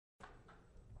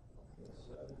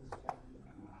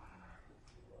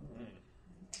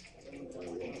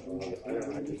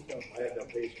I had no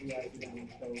patience.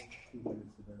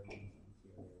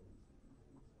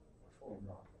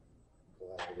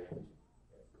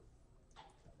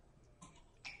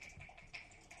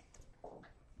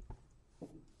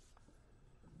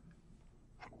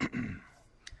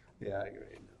 Yeah, I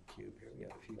agree. No cube here. We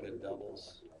got a few good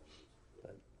doubles,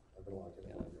 but you know,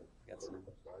 got some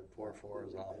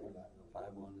 4-4s awful.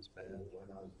 5-1 is bad.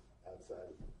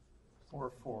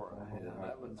 4-4. Yeah,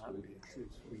 that would not be too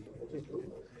sweet.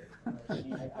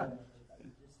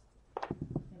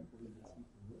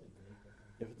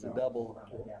 If it's a double,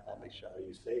 I'll be shy.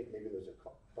 You say maybe there's a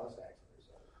bus accident or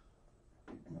something.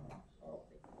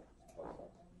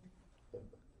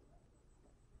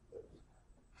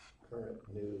 Current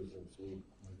news in Sweden.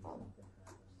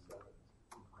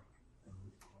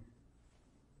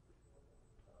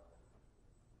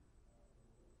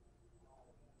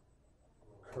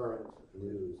 Current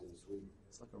news in Sweden.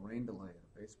 It's like a rain delay in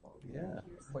a baseball game. Yeah.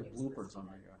 It's like bloopers on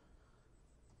the.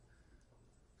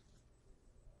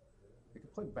 They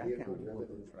could play backhand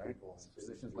bloopers, right?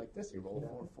 Positions like this, you roll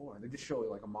 4-4, and they just show you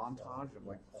like a montage of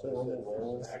like horrible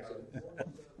rolls.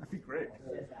 That'd be great.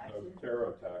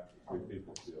 Terror attacks between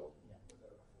people feel.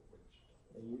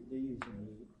 They're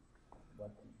using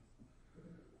weapons.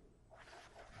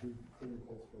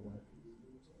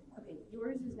 Okay,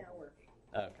 yours is now working.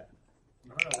 Okay.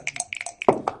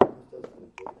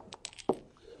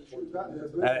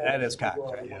 That That is cocked,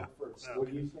 right? Yeah. What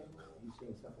are you saying? You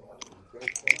saying something else?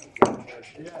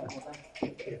 Yeah, well, that's,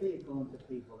 if they go into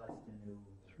people, that's the new.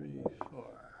 3-4.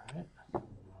 Right?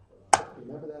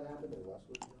 Remember that happened in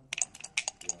Westwood?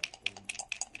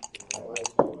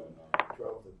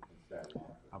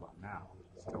 How about now?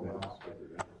 Still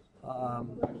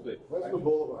Westwood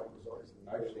Boulevard was always.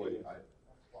 Actually,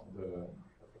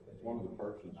 one of the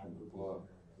persons from the club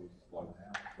was like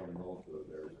from military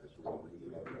there.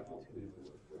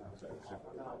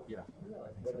 Yeah.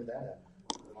 When did that happen?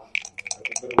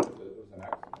 But it was an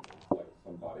accident. It was like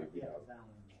somebody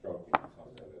stroking or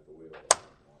something at the wheel.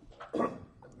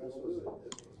 This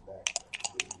was back.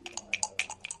 This is UCLA.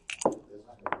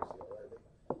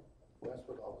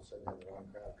 Westwood all of a sudden had the wrong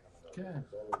crowd coming up. Okay. It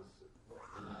was always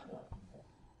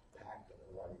packed and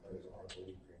everybody was on the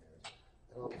league trainers.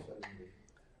 And all of a sudden the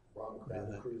wrong crowd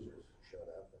of cruisers showed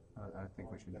up. And I think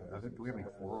we should. Do we have any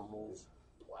 4 rolls?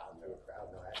 wow, no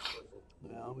crowd, no accident.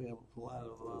 Well, we have a lot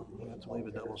of, we have to leave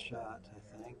a double shot, I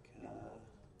think.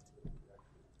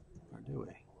 Or do we?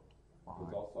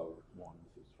 There's also one.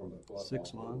 This is from the club.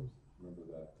 6-1. Remember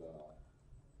that there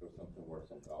was something where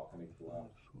some balcony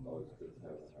collapsed. Always good to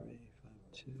have a 3-5-2.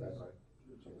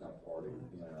 some kind of party.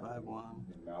 5-1.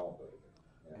 In Malibu.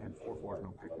 And 4-4 is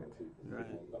no picnic. Right.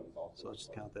 So let's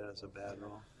count that as a bad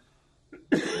roll.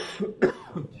 2,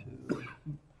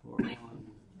 4-1.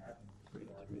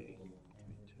 3-3.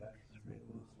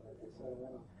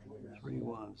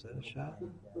 3-1. Is that a shot?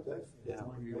 Yeah.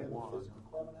 3-1.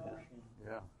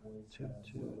 Yeah. 2-2,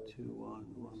 2-1,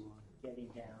 1-1. Getting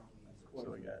down.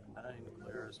 So we got 9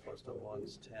 clears plus the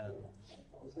 1's 10.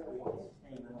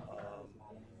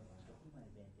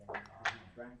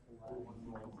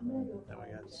 Then we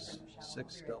got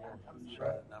 6 double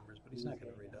shot numbers, but he's not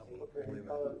going to redouble. Leave a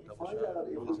double shot.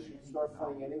 We should start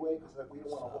playing anyway because we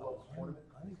don't want to hold up the tournament.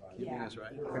 I think Keeping is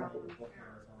right.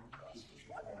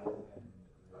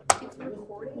 It's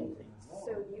recording, so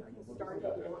you can start if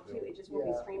you want to. It just won't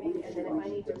be streaming, and then if I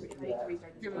need to restart the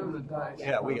Give them the dice.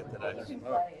 Yeah, we get the dice.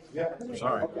 Yeah.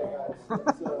 Sorry. Okay, guys.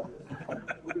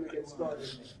 We're going to get started.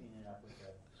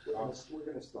 We're going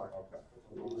to start. Okay.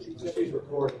 She's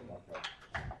recording.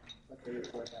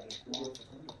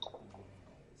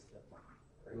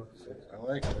 I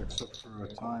like it, except for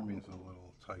timing's a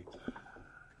little tight.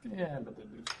 Yeah, but the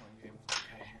deuce point game's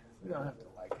okay. We don't have to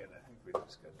like it. I think we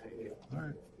just gotta take it. All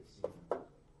right.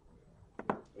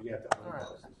 You have to All right.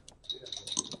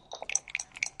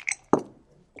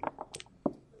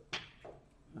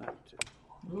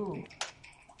 Ooh.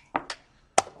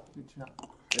 Good job.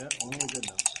 Yeah, only good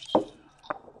enough.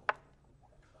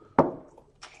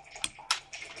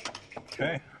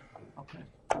 Okay. Okay.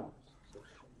 All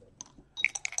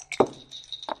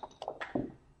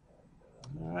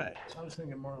right. I was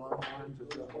thinking more along the lines of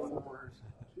double 4s.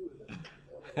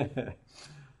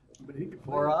 But he could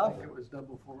 4 play off? like it was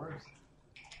double 4s.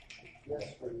 Yes,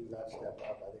 for you not step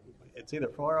up. I think It's either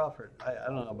 4 off or I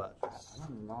don't know about. I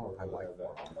don't know if I like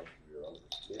that.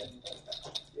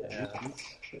 Yeah.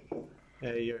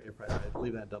 Yeah, you're probably right.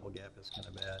 Leaving that double gap is kind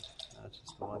of bad. It's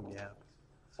just the one gap.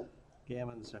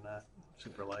 Gammons are not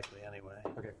super likely anyway.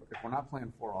 Okay, if we're not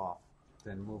playing 4 off,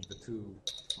 then move the 2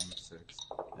 from the 6.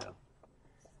 Yeah.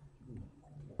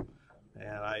 And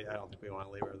I don't think we want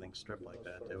to leave everything stripped like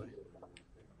that, do we?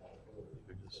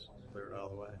 We just clear it all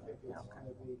the way. Yeah,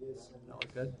 okay. That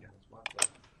look good?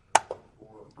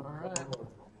 All right.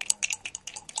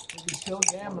 You're still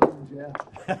gambling, Jeff.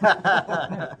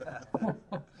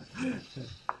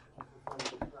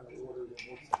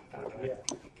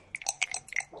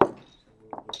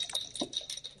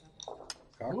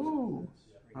 Ooh.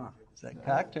 Huh. Is that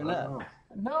cocked or not?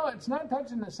 No, it's not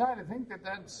touching the side. I think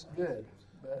that's good.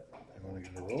 But You want to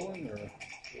get a rolling or?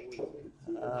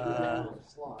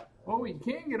 well, you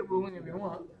can get it rolling if you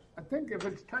want. I think if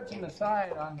it's touching the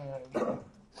side on the.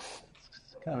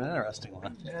 It's kind of an interesting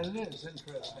one. Yeah, it is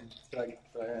interesting.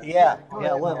 Yeah,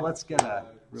 let's get a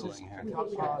ruling here. We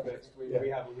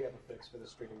have a fix for the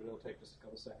stream. It'll take just a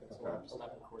couple seconds. I'll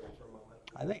stop recording for a moment.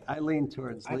 I think I lean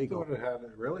towards I legal. thought it had,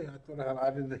 really? I thought it had,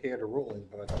 I didn't hear the ruling,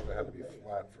 but I thought it had to be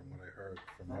flat from what I heard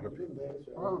from other people.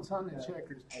 Well, it's on the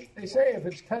checkers. They say if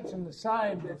it's touching the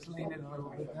side, it's leaning a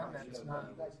little bit. Then that's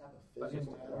not.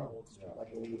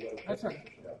 That's a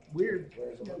weird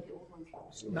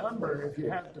number if you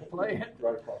have to play it.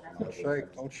 Don't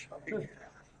shake, don't shake.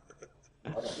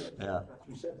 Yeah.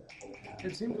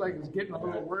 It seems like it's getting a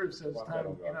little worse as time,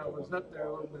 it was up there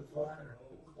a little bit flatter.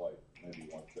 It's like maybe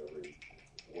once every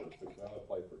 4 to 6 minutes. I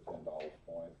play for $10 points.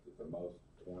 At the most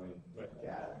 20.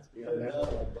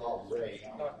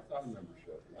 Not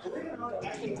membership.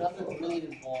 Doesn't really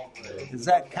involve. Is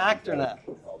that cocked or not?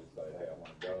 I'll probably say, hey, I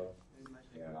want to go.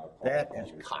 And I'll call That the is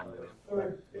company. cocked.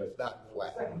 It's not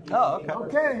flat. Oh, okay.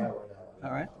 Okay.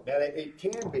 All right. Now, it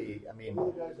can be, I mean,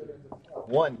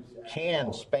 one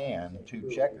can span 2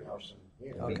 checkers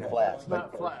and be flat. It's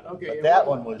not flat. Okay. But that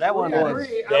one was, That one I was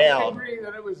agree. I down. agree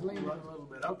that it was leaning a little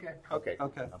bit. Okay. Okay.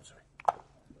 Okay. I'm sorry.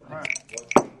 All right.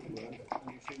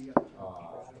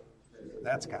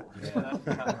 That's cocked. You know,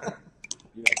 so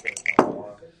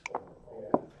tomorrow.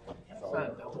 It's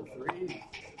not double three.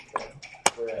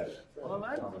 Fred, Well,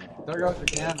 that, There goes the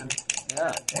cannon.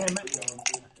 Yeah. damn it.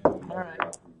 All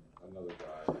right. another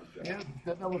guy. Yeah,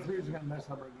 that double three is going to mess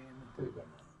up our game, too.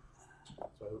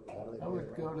 I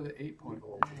would go to the 8-point.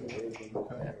 Yeah,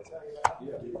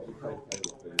 you pay the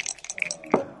fee.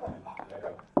 They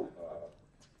have,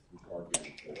 card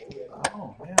games. Oh,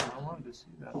 man, I wanted to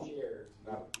see that. I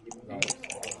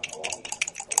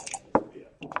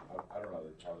don't know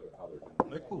how they're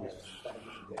doing. Nichols.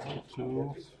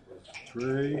 2,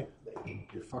 3.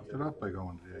 You fucked it up by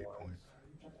going to the 8 point.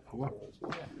 4.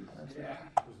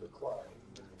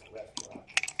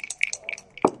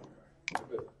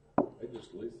 They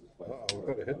just lease this place. Uh-oh, we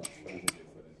better hit.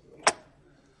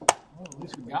 Oh, at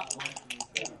least we got one.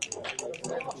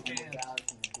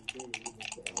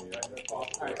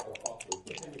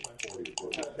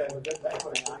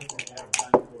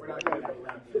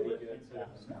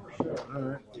 All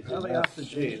right. Probably off the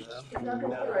G, though.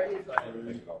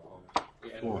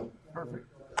 4. Perfect.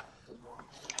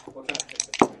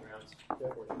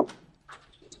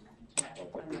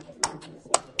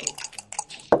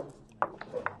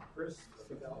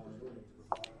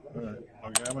 All right. No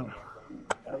gammon.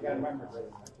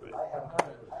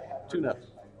 2-0.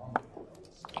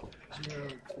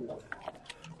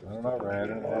 I don't know, Ray. I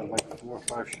didn't have like 4 or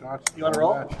 5 shots. You wanna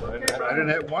roll? I didn't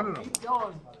hit one of them. Keep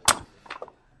going.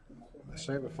 I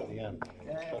save it for the end.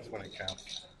 That's when it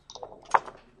counts.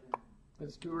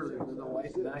 Let's do her with the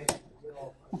white knight.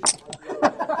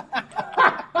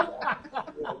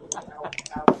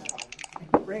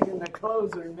 Bringing the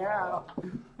closer now.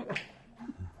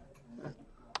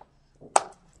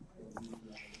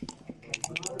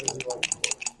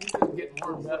 He's just getting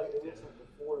warmed up.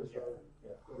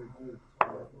 I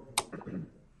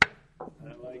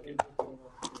like it.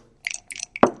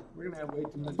 We're going to have way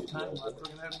too much time left. We're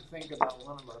going to have to think about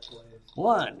one of our plays.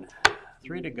 1.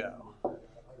 3 to go.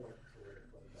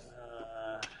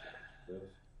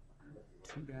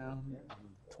 2 down,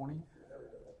 20.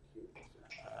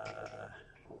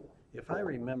 If I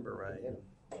remember right,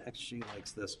 XG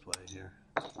likes this play here.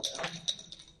 Oh,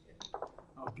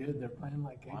 good. They're playing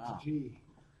like Wow. XG.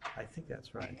 I think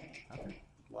that's right.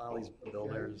 While these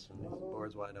builders and these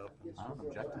boards wide open. I don't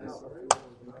object to this.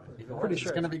 I'm pretty sure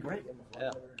it's going to be great.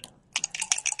 Yeah.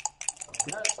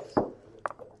 Yes.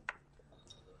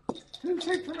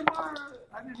 2-6 for tomorrow.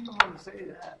 I didn't even want to say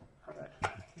that. All right.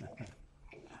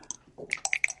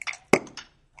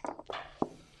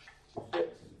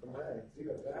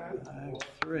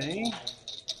 5-3.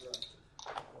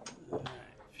 All right.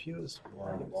 Fuse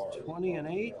 20 and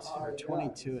 8 or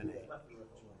 22 and 8?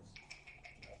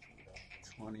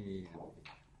 20.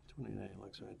 20 and 8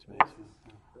 looks right to me too.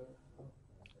 I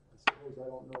suppose I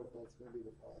don't know if that's going to be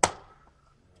the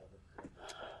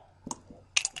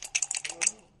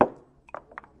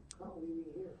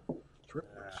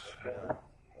Triplets.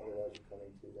 Otherwise, you're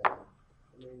coming two down.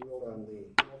 I mean,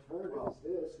 the alternative is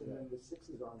this, and then the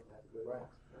sixes aren't that good. Right.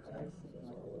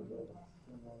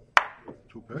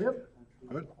 Too big?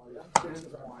 Good.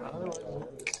 Otherwise,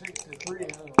 6-3.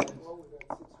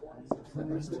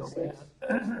 Otherwise, so bad.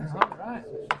 All right.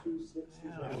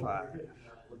 5.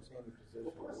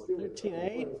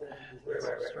 13-8.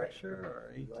 Structure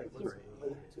or 8-3.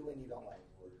 Two and you don't like.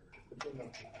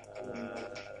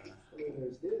 I mean,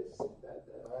 there's this, that,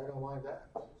 I don't mind that.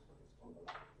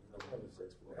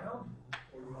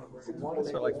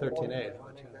 So like 13-8.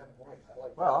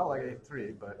 Well, I like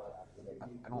 8-3, but I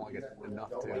don't like it enough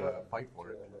to fight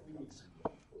for it.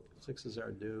 6s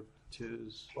are due.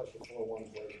 2s.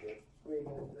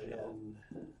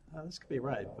 And this could be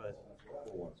right, but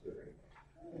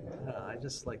I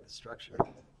just like the structure.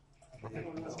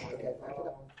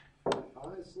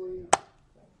 Honestly,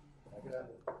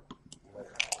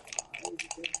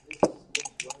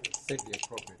 Save the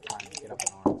appropriate time to get up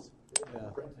in arms. Yeah.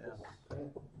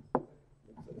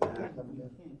 You can't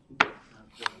keep it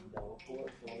from double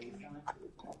force all the time.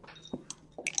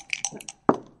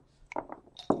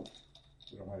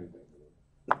 We don't have anything.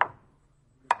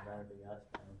 Everybody else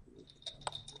can.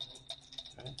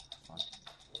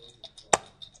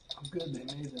 I'm good. They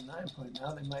made the 9 point.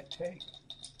 Now they might take.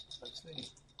 Let's see.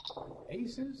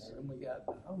 Aces, and we got.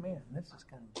 Oh man, this is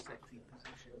kind of a sexy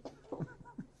position.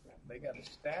 They got a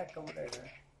stack over there.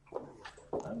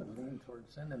 I would lean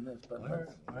towards sending this, but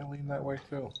let's I lean that way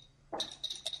too.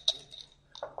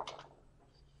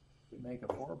 make a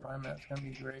 4 prime. That's gonna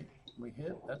be great. We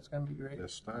hit. That's gonna be great. They're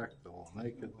stacked, they're all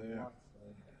naked there.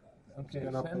 Okay,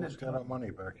 Let's send get it. our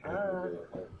money back All here.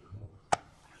 right.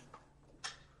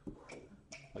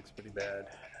 Looks pretty bad.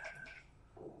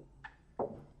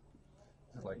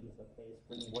 It's like,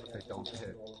 what if they don't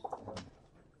hit?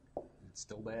 It's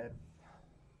still bad.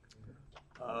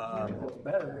 It's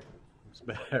better. It's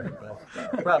better, but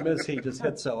the problem is he just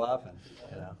hits so often,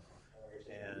 you know.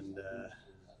 And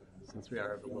since we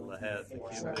are a little ahead, the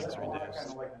cube is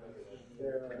reduced.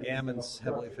 The gammons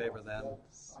heavily favor them.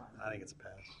 I think it's a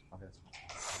pass.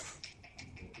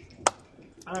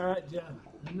 All right, John.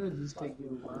 I'm gonna just take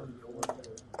you a while to go work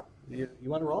it. You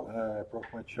want to roll? I broke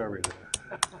my cherry there.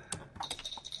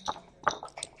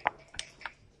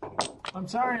 I'm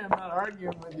sorry I'm not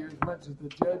arguing with you as much as the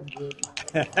judge did.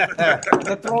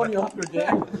 I'm throwing you off your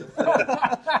game.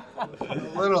 A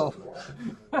little.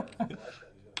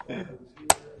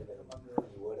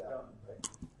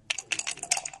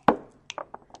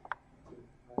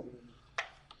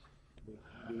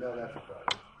 You know that's a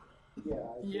problem.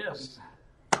 Yes.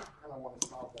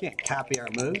 Can't copy our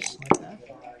moves like that.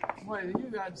 Boy, you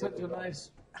got such a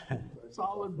nice,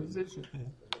 solid position.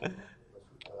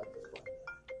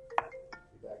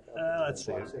 Let's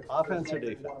see. Offense or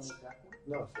defense?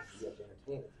 No, so you have to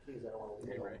entertain it. Please, I don't want to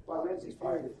leave it. Right. Well, Ramsey's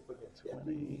fine.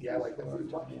 20, Yeah, like that's what you're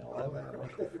talking 11,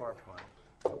 4 point.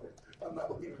 I'm not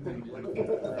looking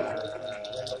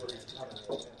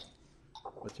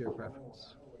What's your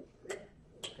preference?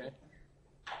 Okay.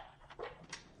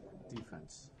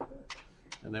 Defense.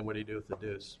 And then what do you do with the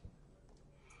deuce?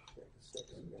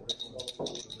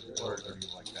 Or do you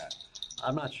like that?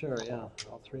 I'm not sure, yeah.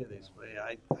 All three of these. But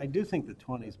yeah, I do think the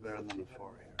 20 is better than the 4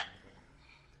 here.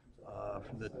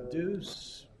 For the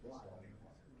deuce,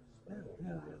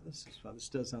 yeah, this is fun. This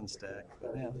does unstack,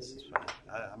 but yeah, this is fine.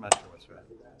 I'm not sure what's right.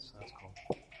 So that's cool.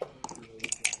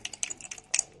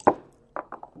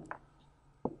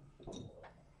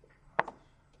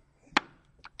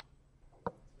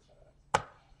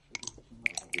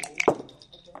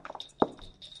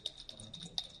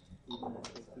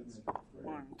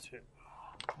 One, two.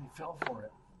 You fell for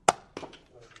it.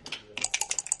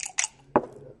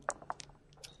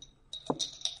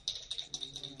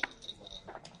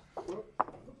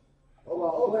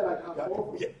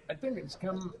 I think it's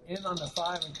come in on the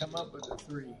 5 and come up with a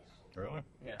 3. Really?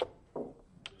 Yeah.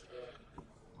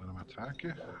 Let him attack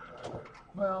you?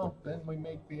 Well, then we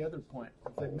make the other point.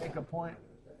 If they make a point,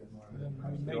 then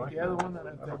we make the other one, and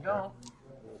if they don't,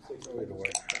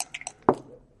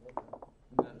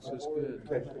 that's just good.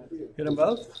 Hit them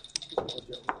both?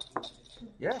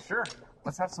 Yeah, sure.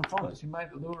 Let's have some fun. Plus, you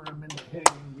might lure them into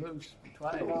hitting loose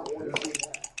twice.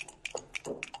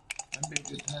 That'd be a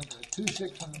good time for a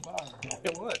 2-6 on the bar.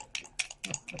 It would.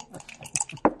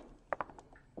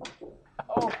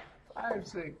 Oh,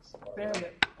 5-6. Damn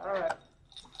it. All right.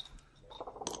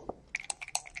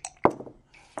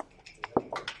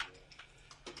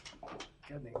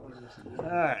 God, they give us a- All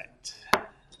right.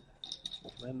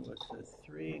 Then with the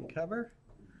 3 and cover.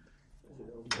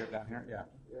 Get down here? Yeah.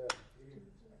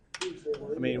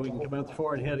 I mean, we can come out the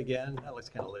 4 and hit again. That looks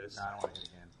kind of loose. No, I don't want to hit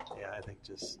again. Yeah, I think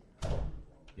just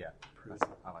Yeah, prudent.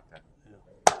 I like that. Yeah.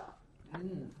 I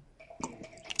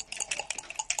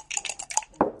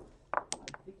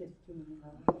think it's too many.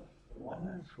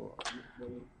 4.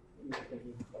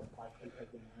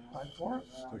 5-4?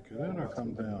 Stick it in or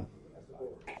come down?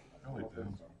 Probably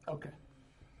down. Okay.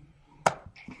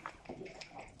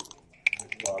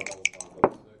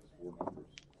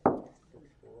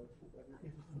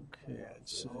 Okay, I'd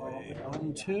say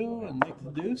 1, 2, and make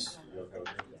the deuce.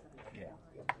 Yeah.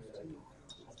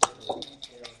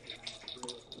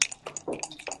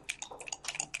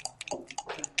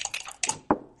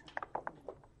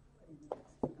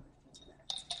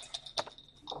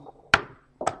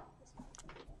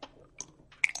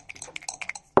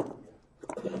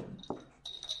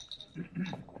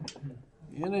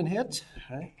 In and hit,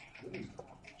 right? They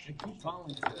keep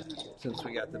falling to that. Since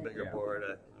we got the bigger Yeah. board,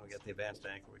 we got the advanced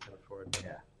anchor, we can afford to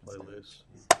Yeah. play loose.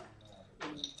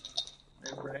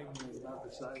 They're bragging about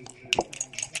the size of their thing.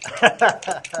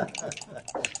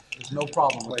 There's no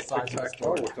problem with the size of the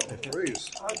Tic-tac-toe score. with the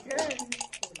threes. Okay.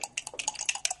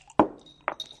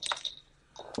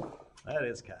 That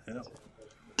is kind. Yeah.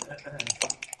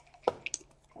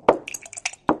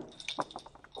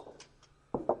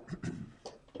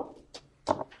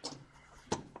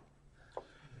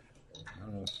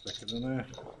 I'm gonna stick it in there.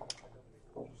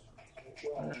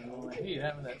 I don't know. I hate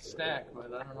having that stack,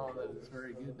 but I don't know that it's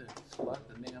very good to spot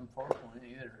the damn 4-point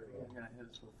either. You're gonna hit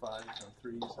us with 5s and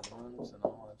 3s and 1s and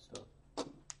all that stuff.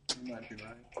 You might be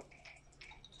right.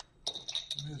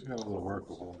 He's got a little work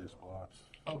with all these blocks.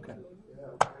 Okay.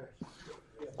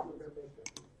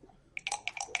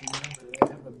 Remember, they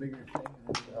have a bigger thing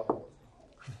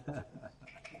than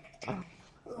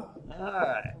All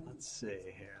right, let's see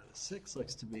here. The 6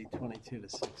 looks to be 22 to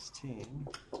 16.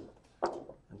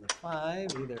 And the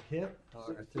 5 either hit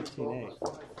or 13-8.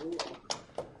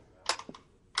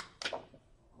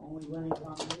 Only winning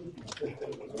combination.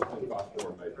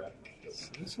 So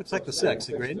this looks like the 6,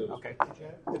 agreed? Okay. I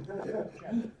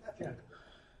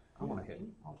want to hit.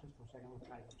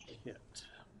 Hit.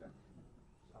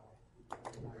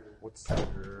 What's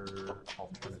your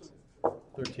alternative?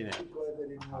 13-8.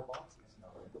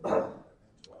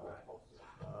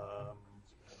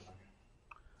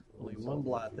 Only one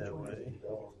blot that way.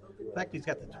 In fact, he's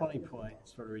got the 20 point,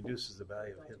 sort of reduces the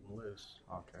value of hitting loose.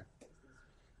 Okay.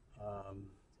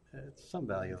 It's some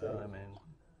value though, I mean.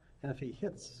 And if he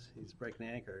hits, he's breaking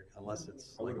the anchor, unless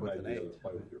it's I like would with an imagine 8. to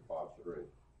play with your 5-3.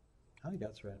 I think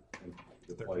that's right. And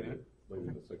to play it,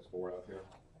 leaving the 6-4 out here.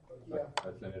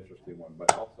 That's an interesting one,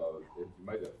 but also, if you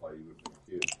made that play, you would have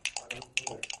been cute.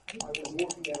 I was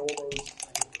looking at all those.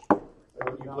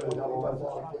 You put it down on that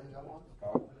block.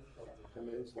 10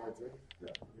 minutes, like three.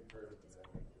 Yeah.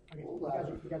 You guys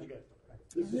are good.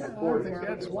 This is Yeah, I recorded. think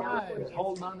that's why. It's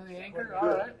holding on to the anchor. All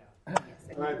right.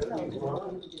 All right, thanks,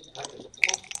 Ron.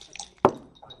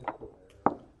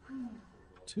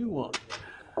 2-1.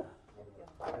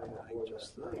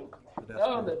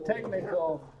 Oh, the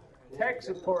technical tech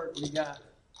support we got.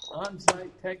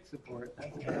 On-site tech support.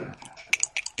 That's good.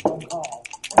 Phone call.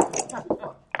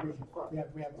 We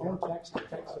have own text and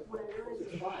text.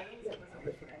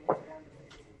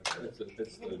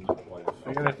 It's the new play.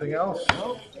 See anything else?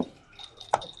 Nope.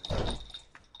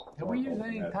 Have we used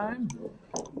any time?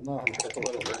 No.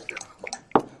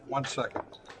 1 second.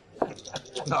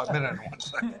 No, a minute and 1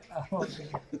 second. Okay.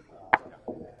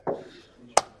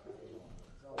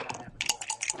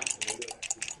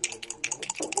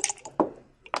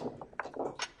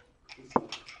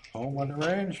 Home on the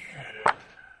range.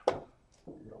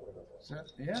 So,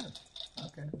 yeah.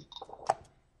 Okay.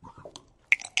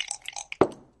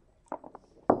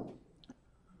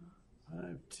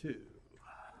 Five, 2.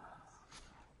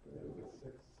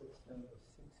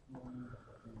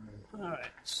 All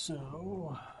right,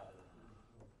 so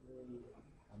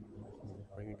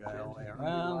bring a guy all the way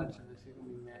around.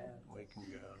 We can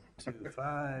go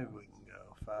 2-5. We can go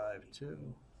 5-2.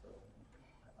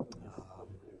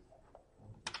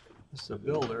 This is a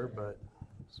builder, but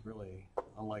it's really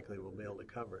unlikely we'll be able to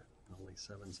cover it. Only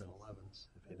 7s and 11s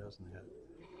if he doesn't hit.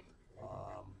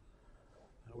 How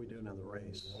are we doing in the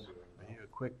race? Are you a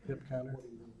quick pip counter?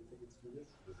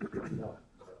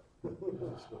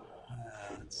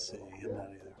 Let's see. I'm not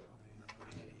either.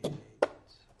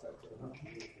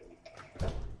 48.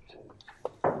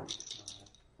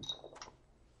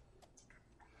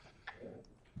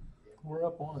 We're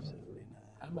up one.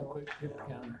 I'm a quick pip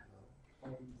counter.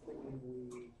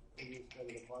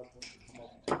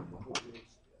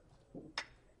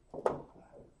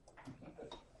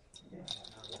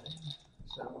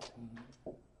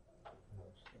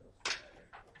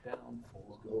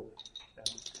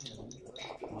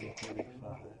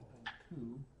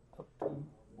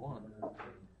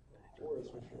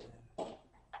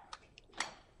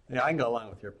 Yeah, I can go along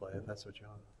with your play if that's what you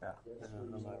want. Yeah.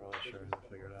 I'm not really sure to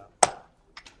figure it out.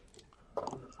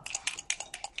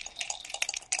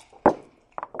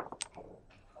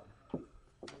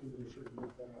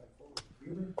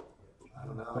 I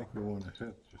think we want to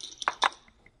hit, just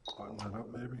button that up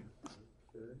maybe.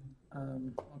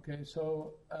 Okay,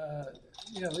 so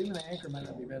yeah, leaving the anchor might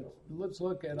not be bad. Let's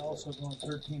look at also going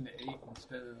 13 to 8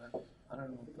 instead of that. I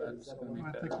don't know if that's going to be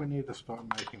I better. think we need to start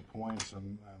making points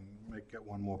and get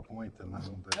one more point and then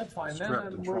That's fine. strip Then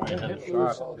and we're try going and to hit hit a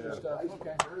loose shot. all this Yeah. stuff.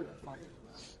 Okay, that's fine.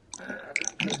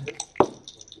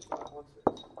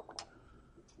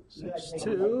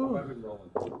 6-2 I've been rolling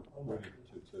 2-2.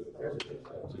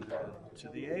 to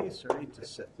the ace or 8 to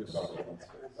 6.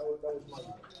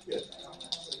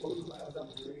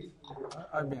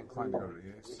 I'd be inclined to go to the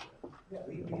ace.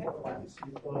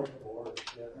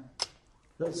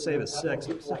 They'll save a 6,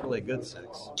 but it's not really a good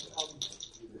 6.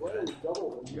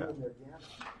 Yeah.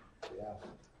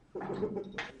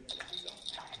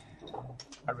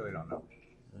 I really don't know.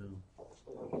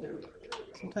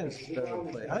 Sometimes it's better to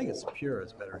play. I think it's pure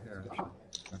is better here, actually.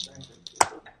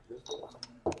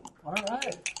 All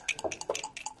right.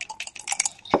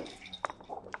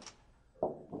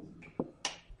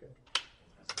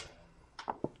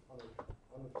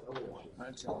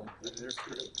 That's all. There's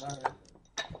all right.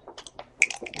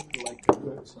 I'd like to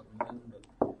put something in,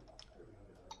 but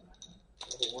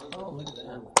oh, look at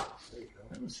that.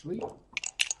 That was sweet.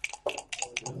 The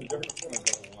difference between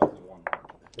less than 1 point.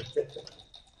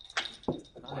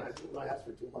 I asked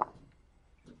for too much.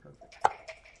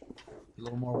 A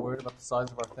little more worried about the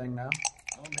size of our thing now?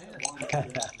 Oh man.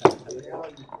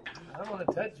 I don't want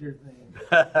to touch your thing.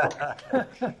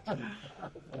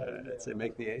 I'd say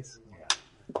make the ace.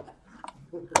 I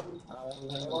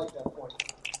like that point.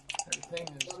 Everything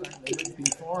is starting to look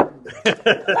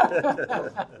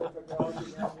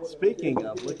deformed. Speaking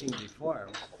of looking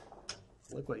deformed,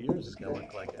 look what yours is going to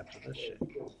look like after this shit.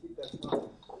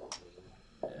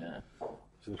 Yeah.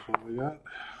 Is this what we got?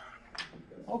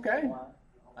 Okay.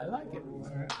 I like it.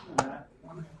 Alright.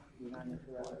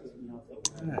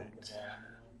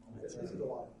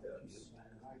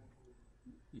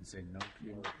 You'd say no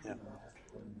cue. Yeah.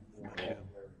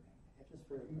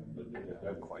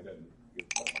 That quite doesn't give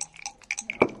that much.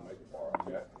 Make it far.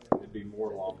 Yeah, it'd be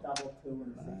more long.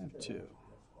 5-2.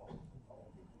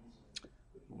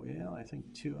 Well, I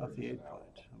think 2 off the 8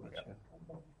 point. How about you?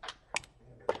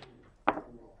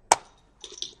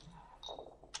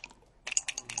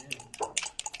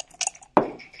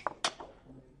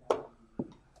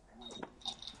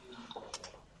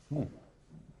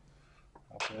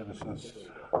 How bad is this?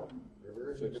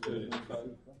 6 to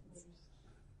inside.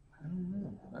 I don't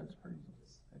know. That's pretty.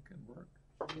 That could work.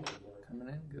 Coming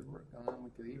in, good work. And then we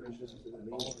could even just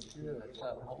follow through. That's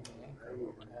not holding anchor.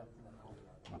 What would happen?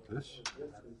 What, this?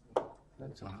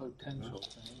 That's a potential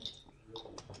thing.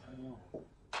 I don't know.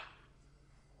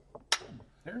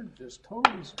 They're just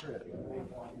totally spread.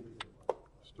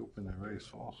 Stupid erase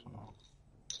also.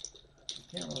 You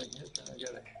can't really hit that. I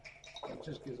gotta. That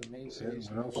just gives them ace. Yeah,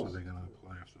 what else are they going to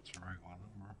play if it's a regular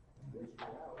number?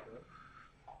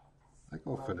 I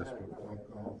go for this, but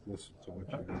I'll listen to what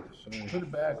you got to say. Put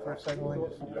it back for a second. Let me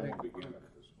just take a quick look at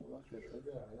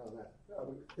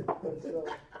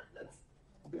it.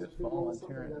 Just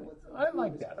volunteering. I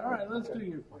like that. All right, let's do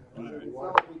your point. Why don't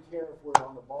we care if we're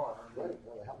on the bar? Right.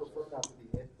 I prefer not to be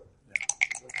hit, but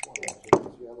that's one. That's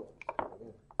the other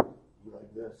one. You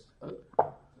like this? I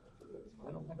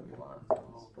don't think we are.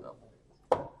 No.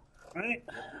 Right?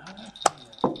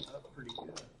 That's pretty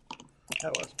good.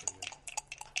 That was pretty good.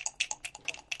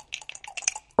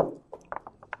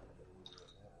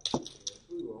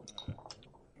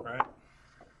 Right?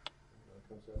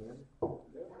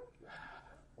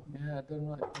 Yeah, it doesn't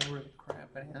really throw the crap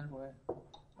anyway.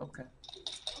 Okay.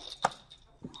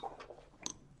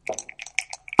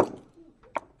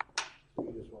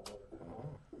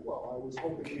 Well, I was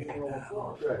hoping you could roll a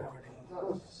 4.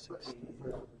 96.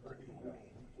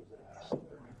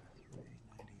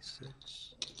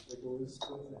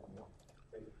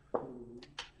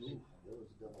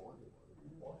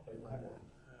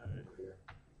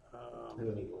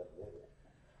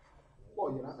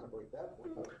 Well, you're not going to break that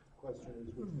point. The question is,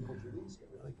 which are these? I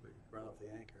think we run off the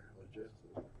anchor, would you?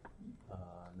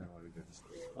 No, we did.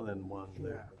 Well, then 1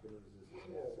 there.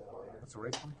 What's the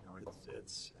race one? No,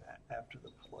 It's after the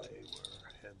play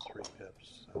we're ahead 3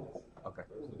 pips. So okay.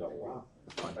 That's the double one.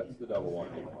 That's the double one.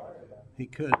 he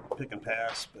could pick and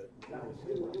pass, but I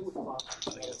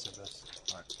think that's the best.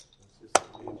 All right.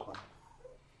 Game plan.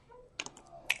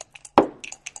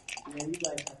 Yeah, you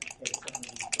guys have to take some of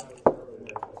these photos.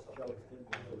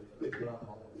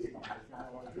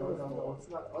 Well, it's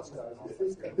not us guys, it's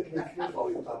this guy.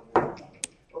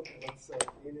 Okay, let's say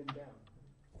in and down.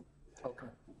 Okay.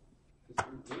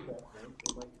 Just read that thing,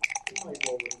 it might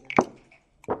roll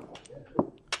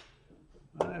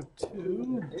in.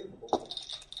 5-2.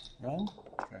 Run.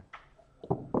 Okay.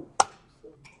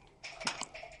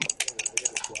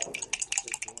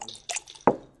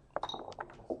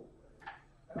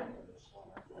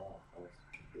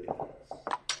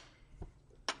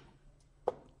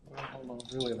 Hold on.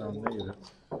 Really don't need it.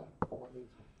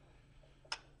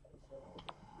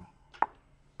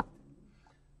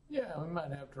 Yeah, we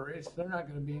might have to race. There are not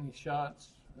going to be any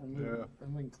shots, and we, Yeah.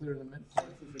 and we can clear the midpoint.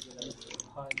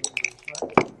 High numbers,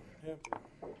 right?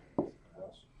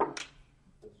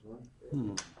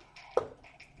 Hmm.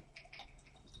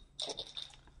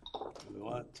 Do we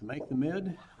want to make the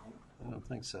mid? I don't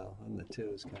think so. And the 2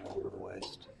 is kind of a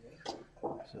waste.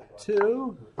 So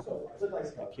 2.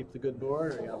 Keep the good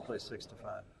board, or you want to play 6 to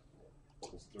 5?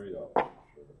 It's 3 up.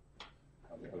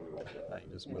 You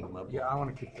just move them up. Yeah, I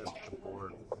want to keep the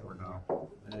board. Never know.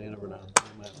 Yeah, you never know.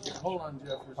 You might- Hold on,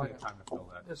 Jeff, for a Plenty of second. time to fill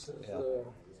that. This is Yeah.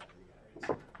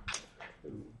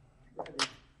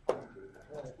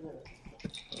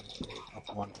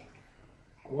 Up 1.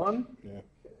 one. Yeah.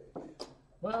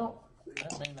 Well,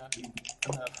 that may not be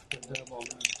enough to double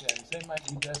these guys. They might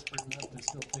be desperate enough to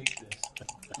still take this.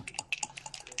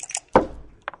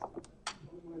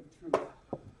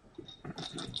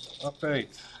 Up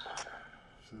 8.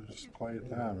 So just play it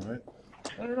down, right?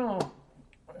 I don't know.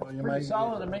 Well, you Pretty might-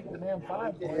 solid to make the damn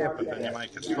 5. Yeah, but then you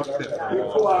might get stuck there for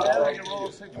a while. Yeah, they can roll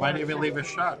a 6. You might even leave a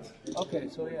shot. Okay,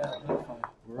 so yeah, that's fine.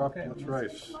 We're up. Okay. Let's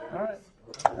race. All right.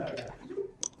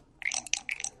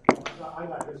 I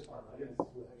got this part, I didn't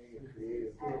get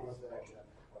creative.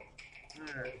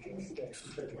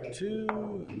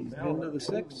 2 into the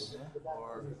 6,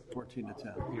 or 14 to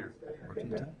 10? Here. 14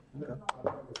 to 10? Okay. I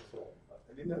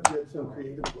didn't have to get so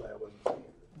creative, but I wasn't. 1,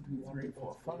 2, 3,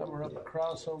 4, 5. We're up a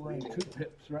crossover and 2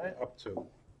 pips, right? Up 2.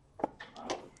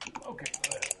 Okay, go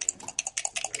ahead.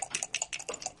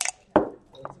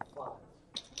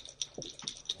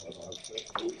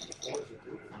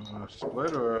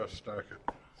 Split or stack it?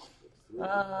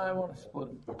 I want to split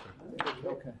them. Okay.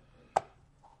 Okay.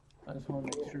 I just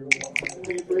want to make sure we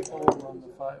don't hold on the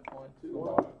 5 points.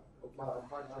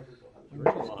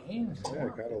 Games. Yeah,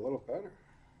 it got a little better.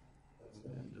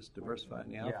 And just diversify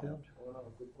in the outfield.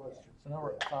 So now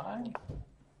we're at 5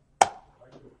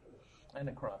 and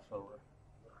a crossover.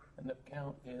 And the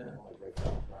count is,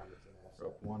 We're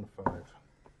up 1-5.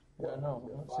 yeah, no,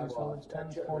 let's see, so it's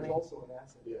 10, 20,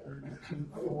 32,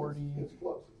 40,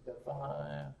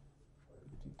 5,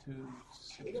 52,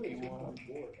 61,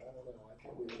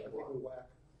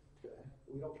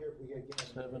 We don't care if we get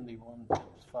games. 71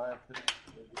 pips, 5 pips,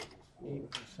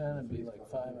 8%, it'd be like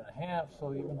 5.5,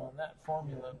 so even on that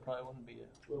formula, it probably wouldn't be a,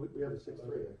 Well, we have a 6-3.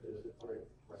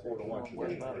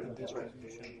 what about the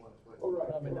distribution?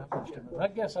 Probably not much difference. I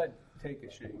guess I'd take a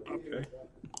shake. Okay.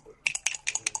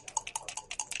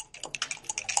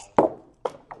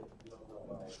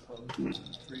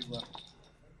 Three left.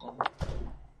 1,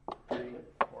 2, 3,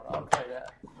 4. I'll try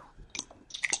that.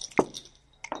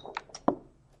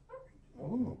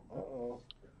 Ooh, uh-oh.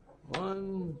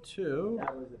 1, 2.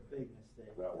 That was a big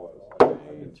mistake. That was.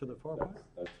 3 to the 4 point.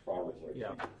 That's probably.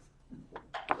 Yeah.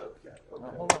 Now,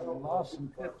 hold on, we lost some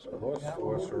pips. but we Those got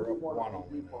fours are up 1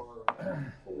 only now.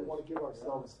 We want to give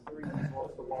ourselves 3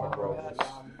 off the Well, bar. we got,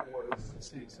 let's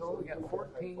see, so we got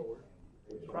 14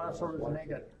 crossovers and they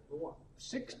got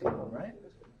 16, right?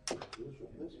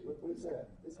 What's that?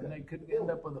 And they could end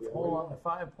up with a hole on the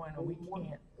 5 point and we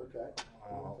can't. Okay.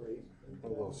 Wow. A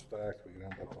little stacked, we could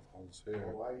end up with holes here.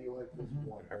 Why do you like this one?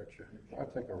 Might hurt you. I'll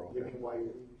take a roll Give here. me why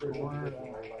you.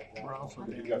 We're also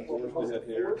You got 4s to hit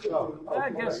here. I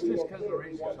guess just because the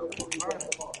race is so close. You got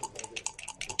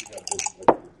this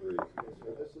 3.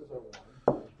 This is a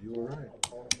 1. You were right.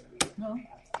 No.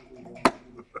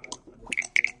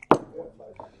 I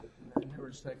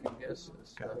never second guess this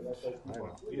stuff. I know.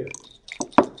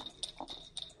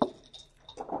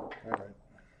 All right.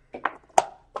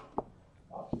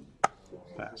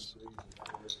 Pass.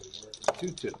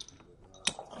 2-2.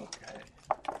 Okay.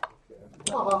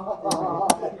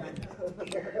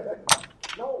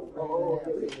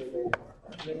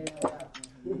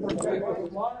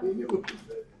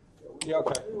 Yeah,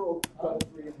 okay.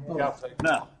 Yeah, I'll take it.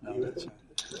 No, that's right.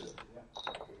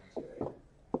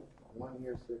 1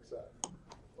 here, 6 out.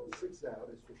 Well, 6 out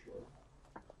is for sure.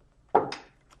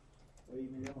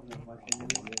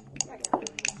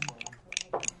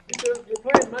 You're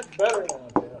playing much better now,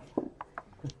 Jeff.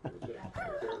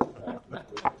 No,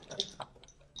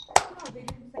 they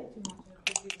didn't say too much.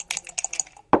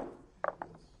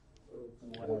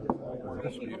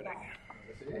 This beauty.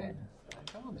 See, I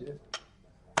told you.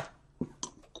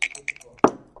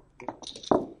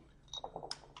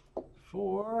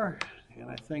 Four, and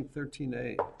I think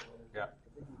 13-8. Yeah.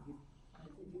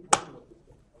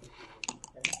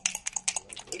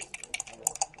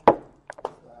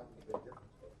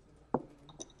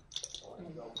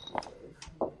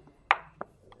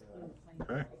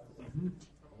 Okay.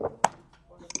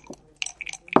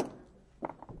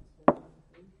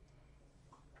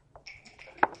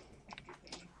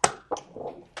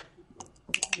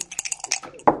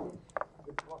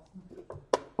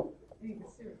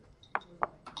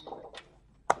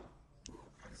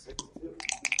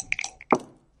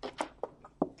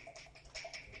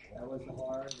 That was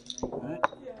hard.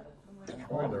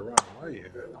 Trying to run away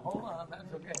here. Hold on,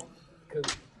 that's okay. Because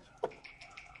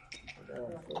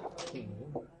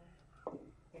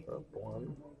Up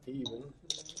 1, even,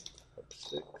 up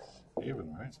 6.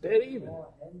 Even, right? Dead even.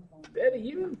 Dead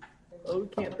even? Oh, we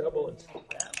can't double it.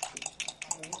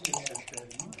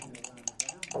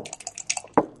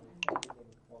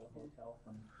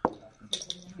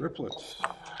 Triplets.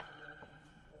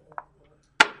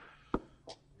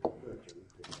 I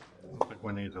think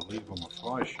we need to leave them a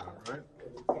fly shot, right?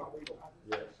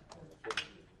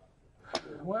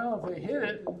 well, if they hit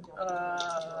it, then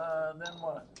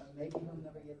what? Then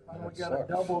we got a sucks.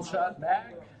 double shot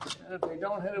back. And if they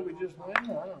don't hit it, we just win. I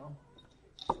don't know.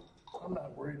 I'm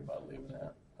not worried about leaving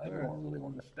that. I don't really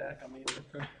want to stack them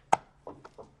either.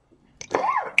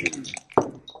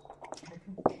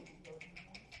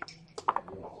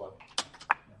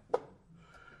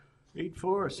 8-4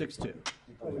 or 6-2.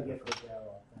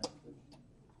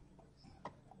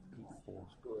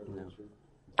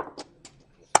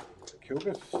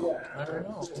 Kilgus? I don't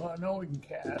know. Well, I know we can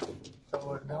cast.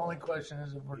 So the only question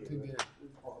is if we're too good.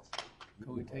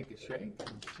 Can we take a shake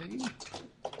and see?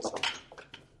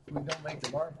 If we don't make the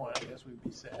bar point, I guess we'd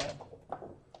be sad.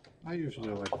 I usually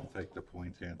like to take the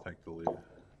point and take the lead.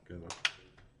 Get it.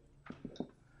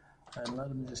 And let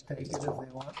them just take it if they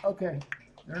want. Okay.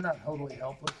 They're not totally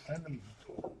helpless. Send them.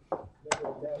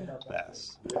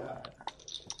 Pass.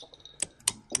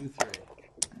 2-3.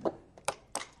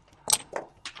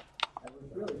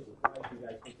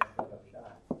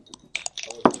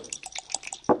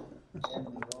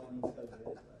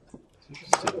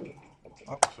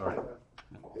 Oh, sorry.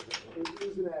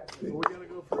 We gotta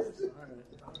go first.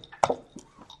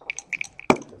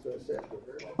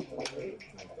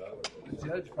 The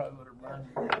judge probably would have run.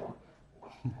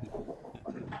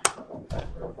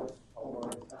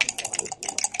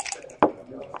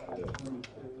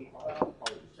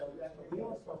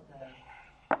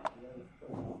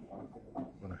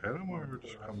 Want to hit him or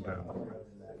just come down?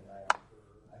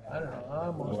 I don't know. I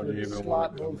almost What do you would even slot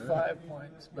want to both come in? 5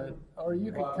 points, but or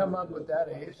you could come up with that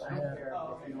ace.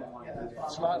 Yeah.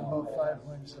 Slot both 5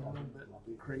 points is a little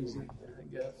bit crazy, I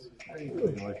guess. There you go.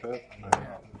 You like that?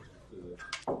 Yeah.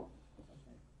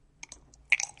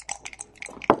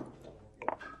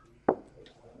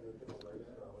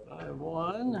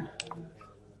 5-1.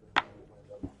 I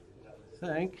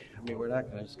think. I mean, we're not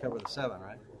going to just cover the 7,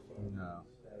 right? No.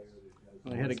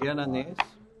 Want to hit again on the ace?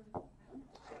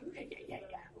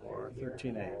 Or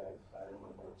 13-8?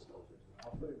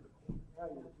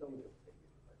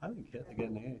 I think hit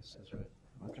again the ace. That's right.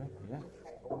 Okay. Yeah.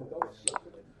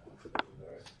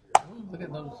 Look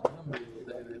at those numbers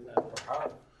there.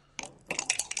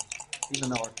 Even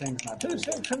though our thing's not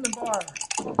 2-6 from the bar.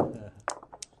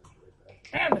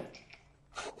 Damn it!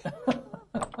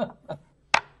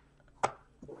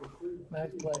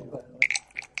 Nice play, by the way.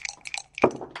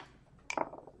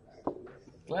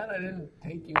 Glad I didn't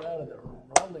take you out of the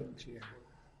rolling chair.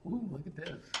 Ooh, look at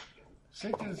this.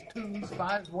 6s, 2s,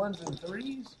 5s, 1s, and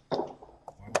 3s.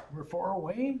 We're 4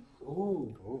 away.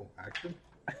 Ooh. Oh, action?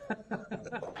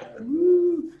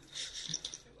 Ooh.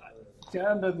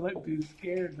 John doesn't look too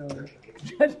scared, though.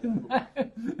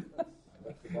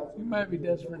 He might be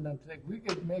desperate enough to take. We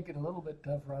could make it a little bit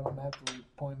tougher on him after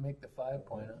we make the 5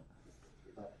 point up.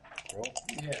 Roll.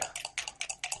 Yeah.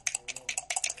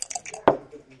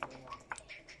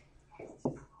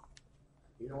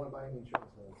 You don't want to buy any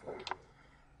insurance on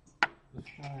This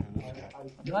guy and this guy. I'm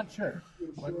not sure.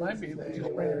 Well, it might be that he's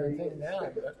bringing the thing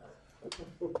down, but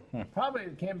probably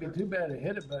it can't be too bad to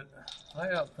hit it, but I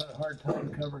have a hard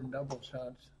time covering double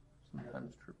shots,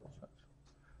 sometimes triple shots.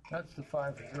 That's the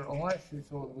 5 for sure. Oh, I see.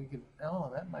 So we could,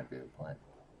 that might be the plan.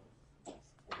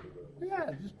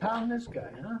 Yeah, just pound this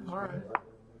guy, huh? All right.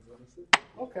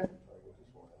 Okay.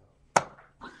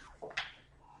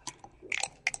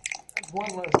 That's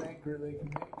one less anchor they can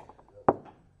make.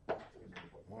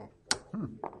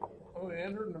 Oh, yeah.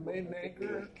 enter and the main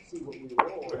anchor. Maybe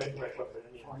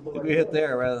we hit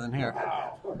there rather than here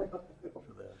for the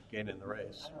gain in the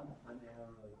race.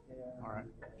 All right.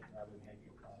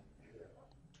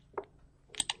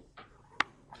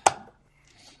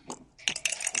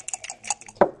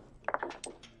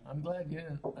 I'm glad I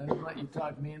didn't let you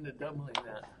talk me into doubling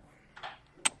that.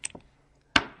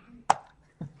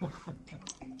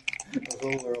 It was a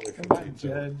little early for Come on, me, too.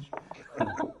 Judge.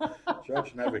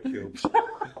 Judge never cubes. We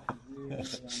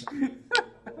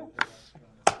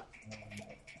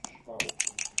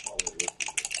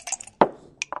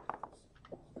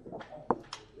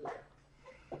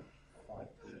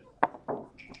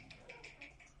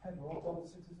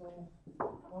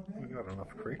got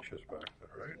enough creatures back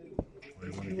there, right? Or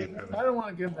you want to keep hitting? I don't want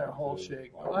to give that whole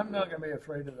shake. I'm not going to be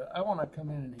afraid of that. I want to come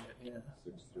in and hit, yeah.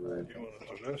 You want to do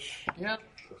this? Yep.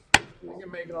 They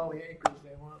can make all the anchors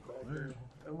they want back there.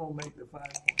 They won't make the 5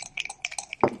 points.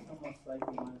 Almost like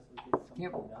you honestly did something.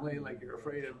 Can't play like you're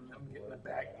afraid of them getting the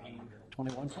back game.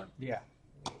 21 foot? Yeah.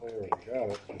 They already got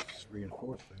it. Just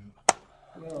reinforce that.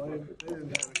 No, they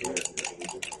didn't have it yet.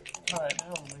 All right,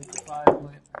 now we'll make the 5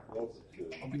 point.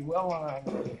 I'll be well on our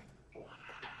way.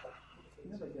 It's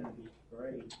never going to be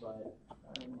great, but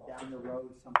down the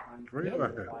road sometimes. Great you right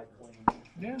get here. 5 point.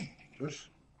 Yeah. Just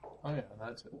Oh, yeah,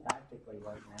 that's it. Tactically,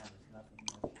 right now, there's nothing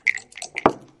much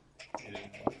to do.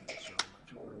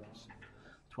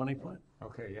 20 foot?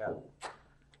 Okay, yeah.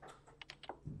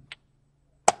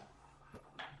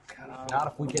 Not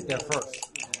if we get there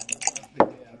first. Yeah,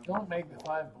 don't make the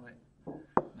 5 point.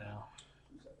 No.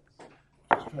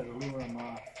 Just try to lure them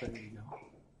off. There you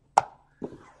go.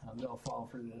 They'll fall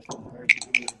for this one. Heard you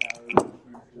hear about it,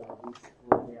 we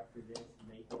scored after this, and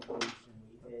they hit loose and we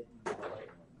hit and the right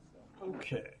one.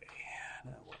 Okay.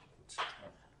 Now what?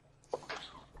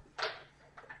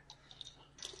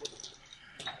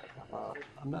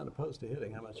 I'm not opposed to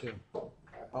hitting. How about you?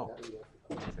 Oh.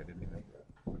 I didn't even.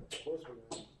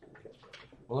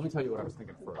 Well, let me tell you what I was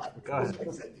thinking first. Go ahead.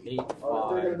 8,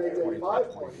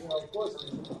 5, 20.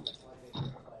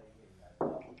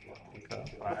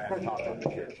 I have talked on the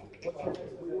kid.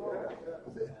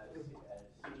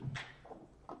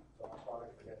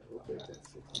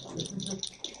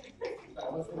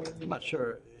 I'm not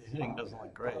sure. Hitting doesn't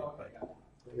look great, but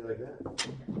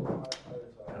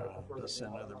just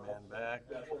send another man back.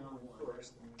 1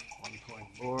 point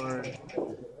board.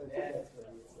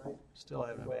 Still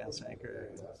have an advance anchor.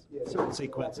 Certain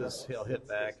sequences he'll hit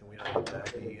back and we don't hit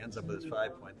back. He ends up with his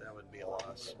 5 point. That would be a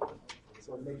loss.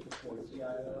 When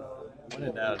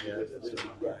in doubt, yeah. Still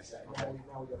not back.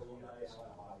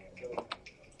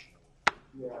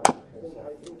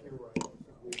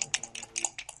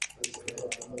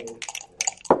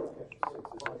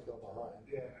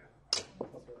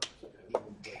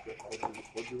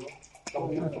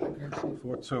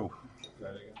 for 2.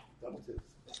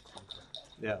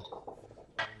 Yeah.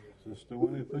 Does this do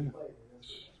anything?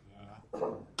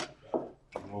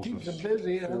 Keeps them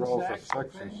busy. She rolls a 6 or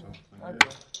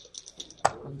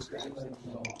Unstack. something.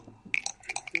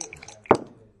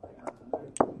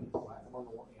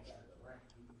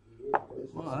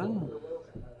 One.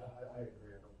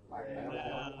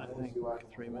 And I think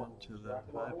 3 men to the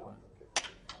 5 point.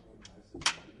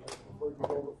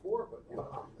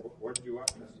 What did you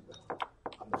want?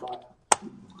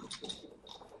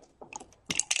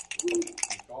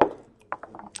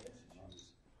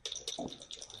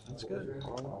 That's good.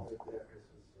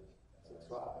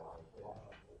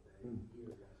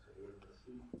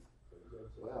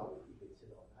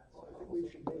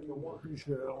 Pretty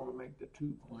sure I want to make the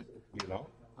 2 point. You don't?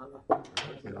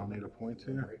 You don't need a point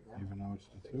here, even though it's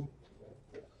the 2?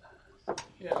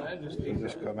 Yeah, I just You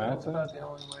just come out there? That's the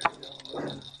only way to go.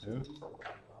 Yeah.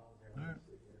 Alright.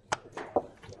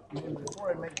 I mean,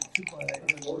 before I make the 2 point, I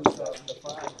did lose the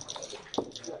 5.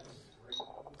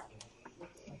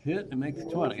 Hit and make the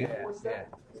 20. Yeah.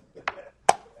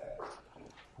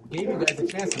 We gave you guys a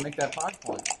chance to make that 5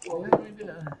 point. Yeah, we did.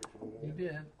 You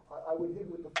did. I would hit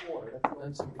with the 4.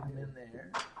 Let's come in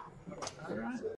there. All right.